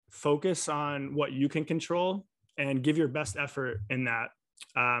focus on what you can control and give your best effort in that.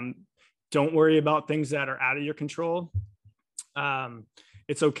 Don't worry about things that are out of your control.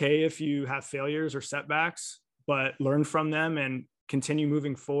 It's okay if you have failures or setbacks, but learn from them and continue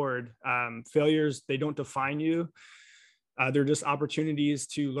moving forward. Failures, they don't define you. They're just opportunities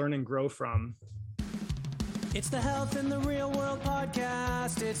to learn and grow from. It's the Health in the Real World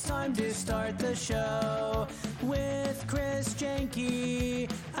podcast. It's time to start the show with Chris Jenke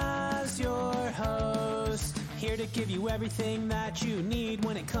as your host. Here to give you everything that you need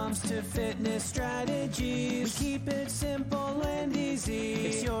when it comes to fitness strategies. We keep it simple and easy.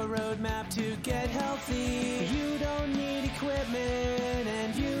 It's your roadmap to get healthy. You don't need equipment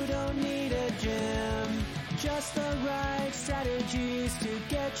and you don't need a gym. Just the right strategies to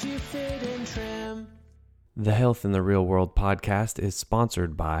get you fit and trim. The Health in the Real World podcast is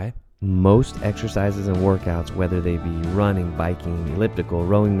sponsored by most exercises and workouts, whether they be running, biking, elliptical,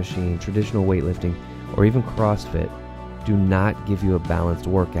 rowing machine, traditional weightlifting, or even CrossFit, do not give you a balanced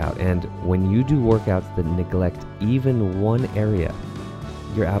workout. And when you do workouts that neglect even one area,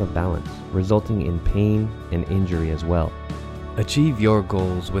 you're out of balance, resulting in pain and injury as well. Achieve your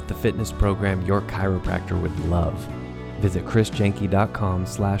goals with the fitness program your chiropractor would love. Visit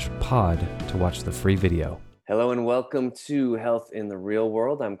chrisjenke.com/pod to watch the free video. Hello and welcome to Health in the Real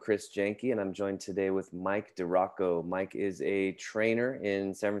World. I'm Chris Jenke and I'm joined today with Mike DiRocco. Mike is a trainer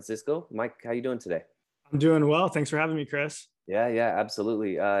in San Francisco. Mike, how you doing today? I'm doing well. Thanks for having me, Chris. Yeah,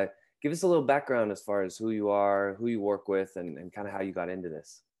 absolutely. Give us a little background as far as who you are, who you work with, and kind of how you got into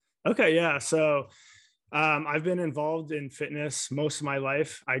this. Okay, yeah. So I've been involved in fitness most of my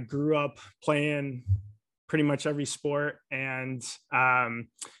life. I grew up playing pretty much every sport. And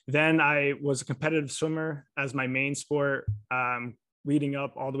then I was a competitive swimmer as my main sport, leading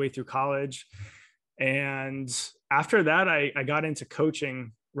up all the way through college. And after that, I got into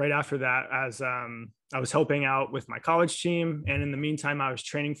coaching right after that, as I was helping out with my college team. And in the meantime, I was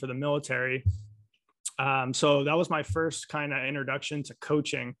training for the military. So that was my first kind of introduction to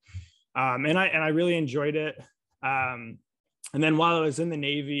coaching. And I really enjoyed it. And then while I was in the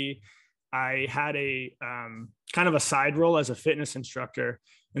Navy, I had a kind of a side role as a fitness instructor.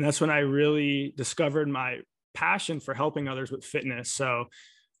 And that's when I really discovered my passion for helping others with fitness. So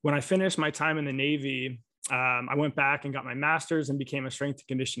when I finished my time in the Navy, I went back and got my master's and became a strength and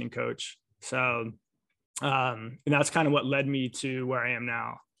conditioning coach. So, and that's kind of what led me to where I am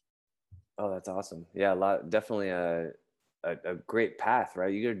now. Oh, that's awesome. Yeah, definitely a great path,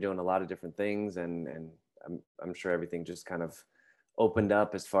 right? You're doing a lot of different things, and I'm sure everything just kind of opened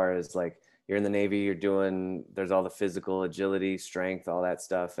up as far as like you're in the Navy, there's all the physical agility, strength, all that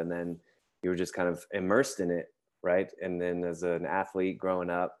stuff. And then you were just kind of immersed in it. Right. And then as an athlete growing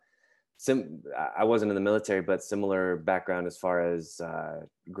up, I wasn't in the military, but similar background as far as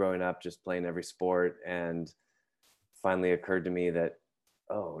growing up, just playing every sport. And finally occurred to me that,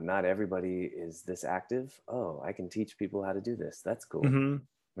 oh, not everybody is this active. Oh, I can teach people how to do this. That's cool. Mm-hmm.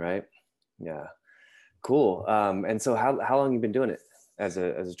 Right. Yeah. Cool. And so how long you been doing it as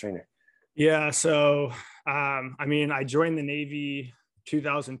a trainer? Yeah. So, I joined the Navy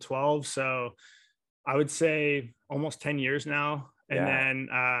 2012. So I would say almost 10 years now. And then,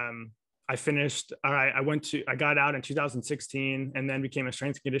 I got out in 2016 and then became a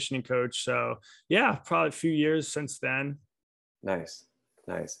strength and conditioning coach. So yeah, probably a few years since then. Nice.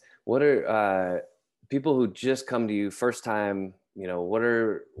 What are, people who just come to you first time, what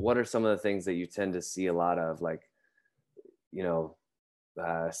are some of the things that you tend to see a lot of? Like,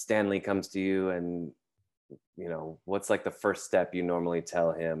 Stanley comes to you and, what's like the first step you normally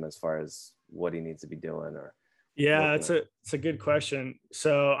tell him as far as what he needs to be doing? Or yeah, it's a good question.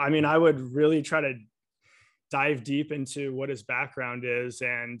 So, I would really try to dive deep into what his background is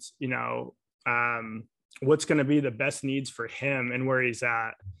and, what's going to be the best needs for him and where he's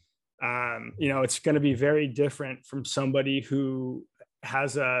at. It's going to be very different from somebody who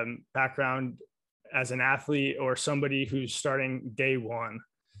has a background as an athlete or somebody who's starting day one.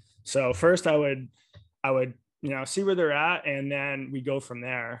 So first I would, see where they're at, and then we go from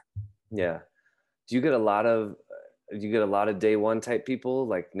there. Yeah. Do you get a lot of day one type people,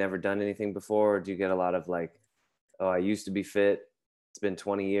 like never done anything before? Or do you get a lot of like, oh, I used to be fit, it's been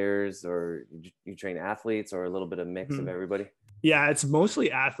 20 years, or you train athletes, or a little bit of mix of everybody? Yeah, it's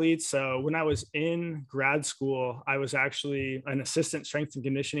mostly athletes. So when I was in grad school, I was actually an assistant strength and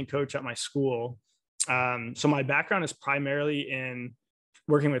conditioning coach at my school. So my background is primarily in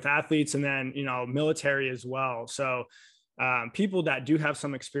working with athletes and then, military as well. So people that do have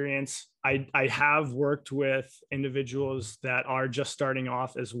some experience, I have worked with individuals that are just starting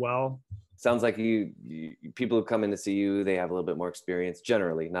off as well. sounds like people who come in to see you, they have a little bit more experience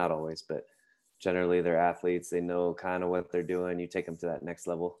generally, not always, but generally they're athletes. They know kind of what they're doing. You take them to that next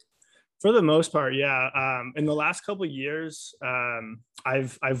level. For the most part, yeah. In the last couple of years,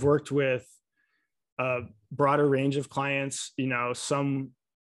 I've worked with a broader range of clients. You know, some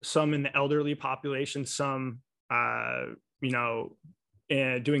in the elderly population, some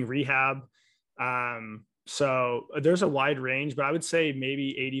doing rehab. So there's a wide range, but I would say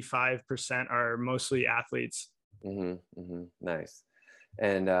maybe 85% are mostly athletes. Nice.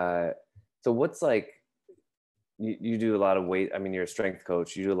 And so what's like, you do a lot of weight. I mean, you're a strength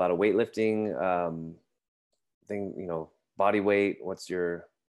coach. You do a lot of weightlifting, body weight. What's your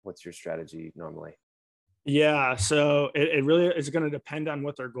strategy normally? Yeah, so it really is going to depend on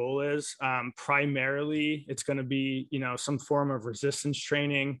what their goal is. Primarily, it's going to be, some form of resistance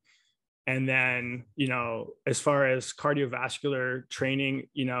training. And then, as far as cardiovascular training,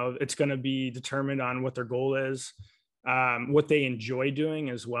 it's going to be determined on what their goal is, what they enjoy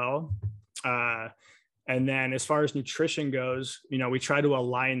doing as well. And then as far as nutrition goes, we try to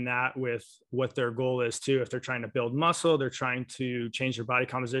align that with what their goal is too. If they're trying to build muscle, they're trying to change their body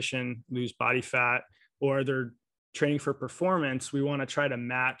composition, lose body fat, or they're training for performance, we want to try to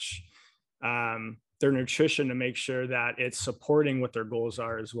match their nutrition to make sure that it's supporting what their goals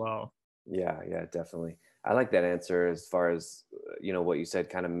are as well. Yeah, definitely. I like that answer as far as, what you said,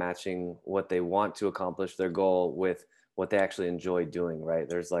 kind of matching what they want to accomplish, their goal, with what they actually enjoy doing, right?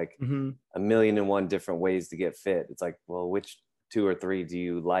 There's like a million and one different ways to get fit. It's like, well, which 2 or 3 do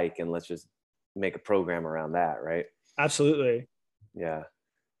you like? And let's just make a program around that, right? Absolutely. Yeah.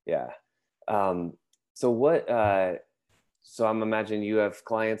 So I'm imagining you have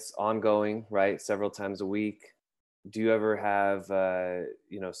clients ongoing, right? Several times a week. Do you ever have,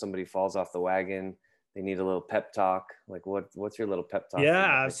 somebody falls off the wagon, they need a little pep talk? Like what's your little pep talk?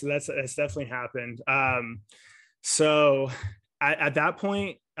 Yeah, so that's definitely happened. So at that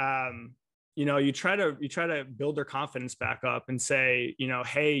point, you try to build their confidence back up and say,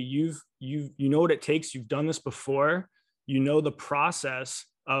 hey, you know what it takes. You've done this before. The process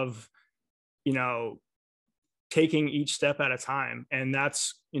of, taking each step at a time. And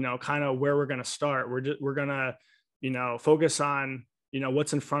that's, kind of where we're going to start. We're going to, focus on,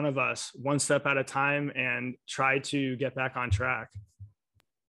 what's in front of us one step at a time and try to get back on track.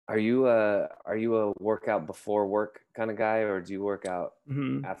 Are you a workout before work kind of guy, or do you work out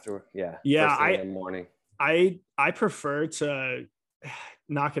after? Yeah. Yeah. First thing in the morning. I prefer to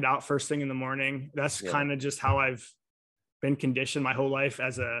knock it out first thing in the morning. That's kind of just how I've been conditioned my whole life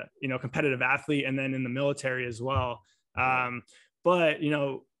as a, competitive athlete, and then in the military as well. But,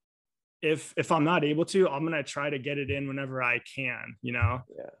 if I'm not able to, I'm going to try to get it in whenever I can,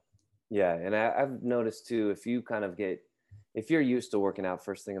 Yeah. And I've noticed too, if you're used to working out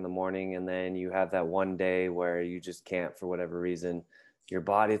first thing in the morning, and then you have that one day where you just can't for whatever reason,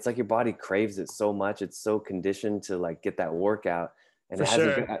 it's like your body craves it so much. It's so conditioned to like get that workout, and it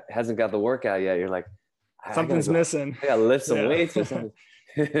hasn't got the workout yet. You're like, something's missing. I gotta lift some weights or something.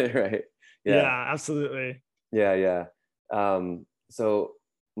 Right. Yeah, absolutely. Yeah. So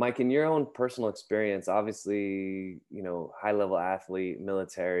Mike, in your own personal experience, obviously, high level athlete,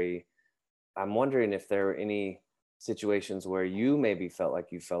 military, I'm wondering if there were any situations where you maybe felt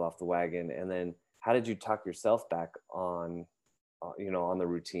like you fell off the wagon, and then how did you talk yourself back on the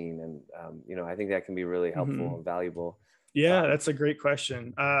routine? And I think that can be really helpful and valuable. Yeah, that's a great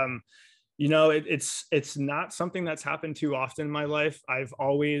question. It's not something that's happened too often in my life. I've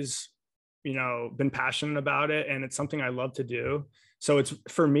always been passionate about it, and it's something I love to do. So it's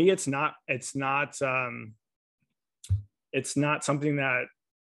not something that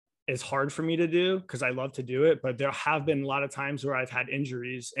is hard for me to do, because I love to do it. But there have been a lot of times where I've had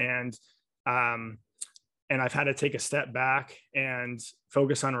injuries, and I've had to take a step back and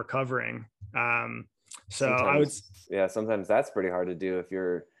focus on recovering. Sometimes that's pretty hard to do if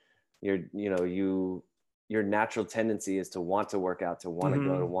your natural tendency is to want to work out, to want to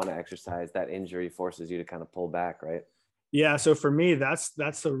go, to want to exercise. That injury forces you to kind of pull back, right? Yeah. So for me, that's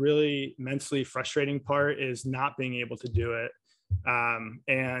the really mentally frustrating part, is not being able to do it.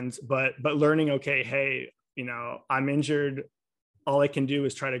 But learning, okay, hey, I'm injured. All I can do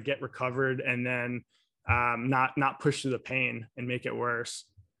is try to get recovered, and then not push through the pain and make it worse.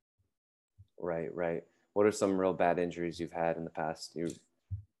 Right. What are some real bad injuries you've had in the past?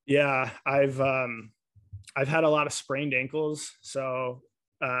 Yeah, I've had a lot of sprained ankles. So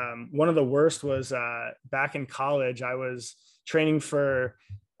one of the worst was back in college. I was training for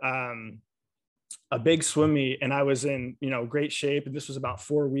a big swim meet, and I was in great shape. And this was about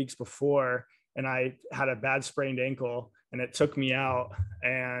 4 weeks before, and I had a bad sprained ankle, and it took me out.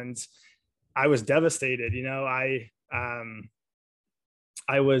 And I was devastated.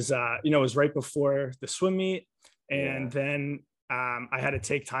 I was, it was right before the swim meet, and then I had to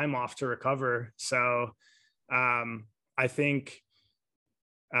take time off to recover. So I think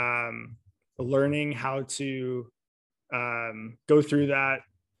learning how to go through that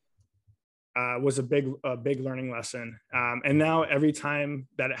was a big learning lesson. And now every time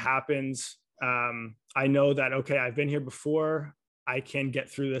that it happens, I know that, okay, I've been here before, I can get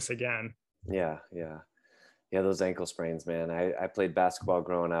through this again. Yeah. Those ankle sprains, man. I played basketball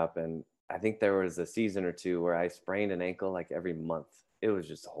growing up, and I think there was a season or two where I sprained an ankle like every month. It was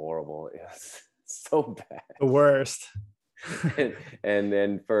just horrible. It was so bad. The worst. and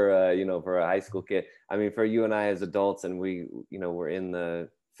then for for a high school kid, I mean, for you and I as adults, and we, we're in the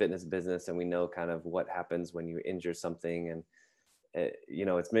fitness business, and we know kind of what happens when you injure something, and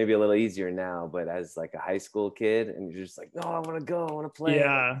it's maybe a little easier now, but as like a high school kid, and you're just like, no, I want to go, I want to play.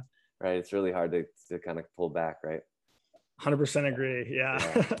 Yeah. Right. It's really hard to kind of pull back, right? 100% agree.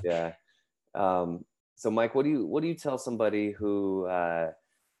 Yeah. So Mike, what do you tell somebody who,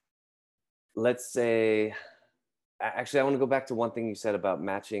 let's say, actually, I want to go back to one thing you said about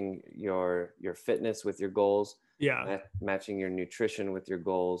matching your fitness with your goals. Yeah. Matching your nutrition with your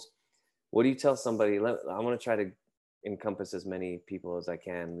goals. What do you tell somebody? I want to try to encompass as many people as I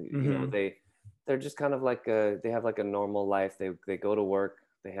can. Mm-hmm. They're just kind of like they have like a normal life. They go to work,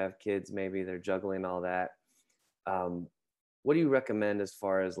 they have kids, maybe they're juggling all that. What do you recommend as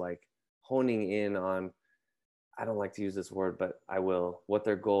far as like honing in on, I don't like to use this word, but I will, what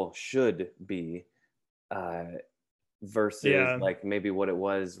their goal should be, versus like maybe what it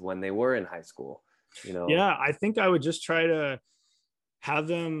was when they were in high school, Yeah, I think I would just try to have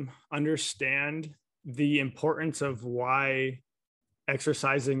them understand the importance of why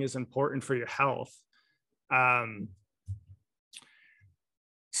exercising is important for your health.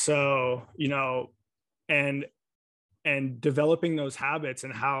 So, and developing those habits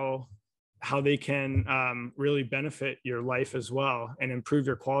and how they can really benefit your life as well, and improve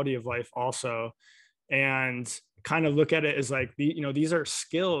your quality of life also. And kind of look at it as like, these are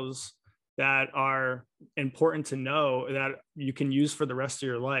skills that are important to know that you can use for the rest of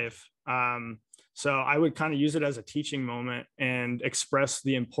your life. So I would kind of use it as a teaching moment and express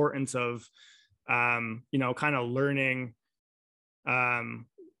the importance of, kind of learning, why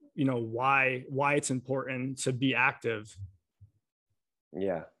it's important to be active.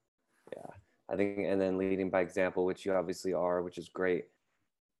 Yeah. I think, and then leading by example, which you obviously are, which is great.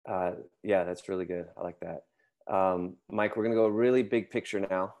 That's really good. I like that. Mike, we're going to go really big picture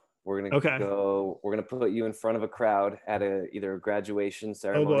now. We're going to put you in front of a crowd at either a graduation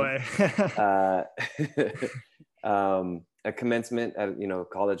ceremony, a commencement at,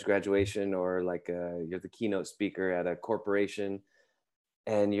 college graduation, or like you're the keynote speaker at a corporation,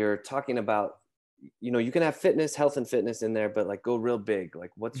 and you're talking about, you can have health and fitness in there, but like go real big.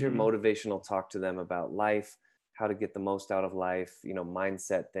 Like, what's your motivational talk to them about life, how to get the most out of life,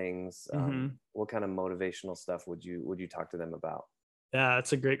 mindset things. What kind of motivational stuff would you talk to them about? Yeah,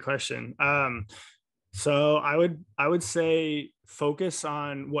 that's a great question. So I would say focus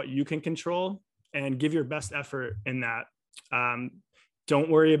on what you can control and give your best effort in that. Don't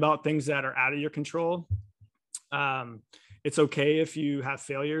worry about things that are out of your control. It's okay if you have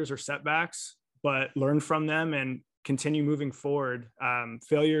failures or setbacks, but learn from them and continue moving forward.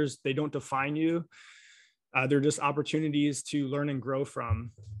 Failures, they don't define you. They're just opportunities to learn and grow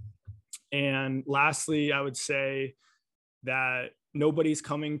from. And lastly, I would say that nobody's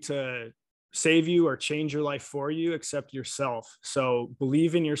coming to save you or change your life for you except yourself. So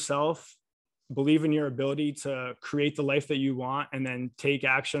believe in yourself, believe in your ability to create the life that you want, and then take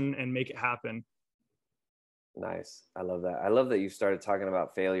action and make it happen. Nice. I love that. I love that you started talking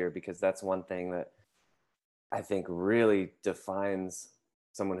about failure, because that's one thing that I think really defines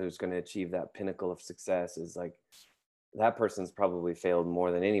someone who's going to achieve that pinnacle of success, is like, that person's probably failed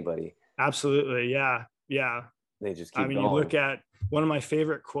more than anybody. Absolutely. Yeah. They just keep going. You look at one of my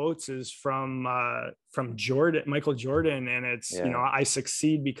favorite quotes is from Michael Jordan. And it's, I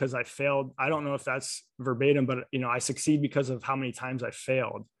succeed because I failed. I don't know if that's verbatim, but I succeed because of how many times I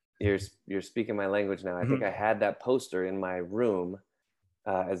failed. You're speaking my language now. I think I had that poster in my room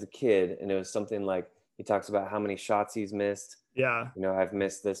as a kid, and it was something like, he talks about how many shots he's missed. Yeah. I've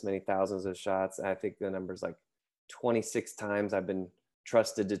missed this many thousands of shots. I think the number's like 26 times I've been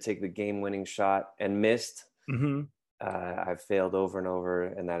trusted to take the game-winning shot and missed. I've failed over and over,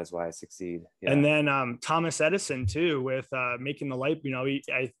 and that is why I succeed. Yeah. And then Thomas Edison too, with making the light.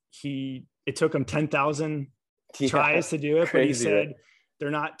 It took him 10,000 tries to do it, but he said, they're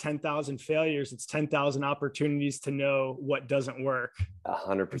not 10,000 failures. It's 10,000 opportunities to know what doesn't work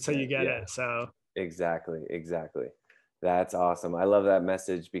 100%. until you get it. So exactly. That's awesome. I love that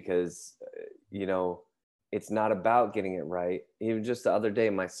message because, you know, it's not about getting it right. Even just the other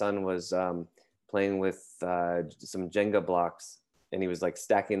day, my son was playing with some Jenga blocks, and he was like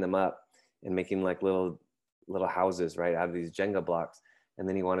stacking them up and making like little houses, right, out of these Jenga blocks. And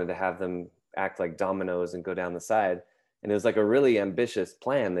then he wanted to have them act like dominoes and go down the side. And it was like a really ambitious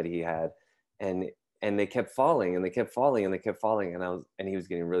plan that he had. And they kept falling and they kept falling and they kept falling. And he was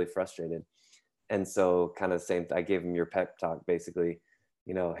getting really frustrated. And so kind of same, I gave him your pep talk, basically,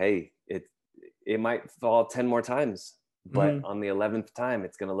 you know, hey, it might fall 10 more times, but on the 11th time,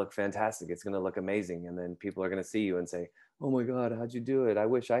 it's going to look fantastic. It's going to look amazing. And then people are going to see you and say, oh my God, how'd you do it? I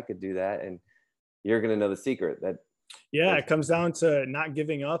wish I could do that. And you're going to know the secret that. Yeah, it comes down to not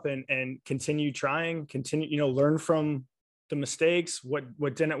giving up and continue trying, you know, learn from the mistakes,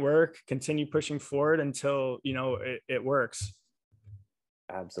 what didn't work, continue pushing forward until, you know, it works.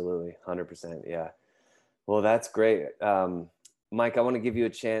 Absolutely. 100%. Yeah. Well, that's great. Mike, I want to give you a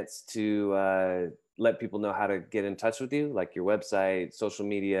chance to let people know how to get in touch with you, like your website, social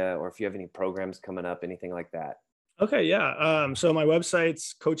media, or if you have any programs coming up, anything like that. Okay. Yeah. So my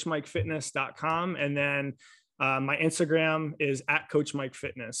website's coachmikefitness.com. And then my Instagram is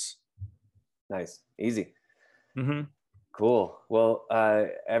 @CoachMikeFitness. Nice. Easy. Mm-hmm. Cool. Well,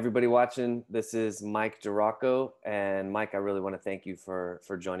 everybody watching, this is Mike Duraco. And Mike, I really want to thank you for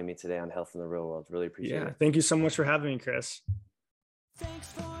joining me today on Health in the Real World. Really appreciate it. Thank you so much for having me, Chris.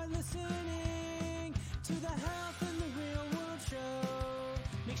 Thanks for listening to the Health in the Real World show.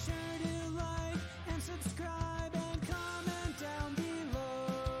 Make sure to like and subscribe and comment down below.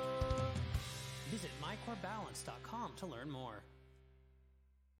 Visit mycorebalance.com to learn more.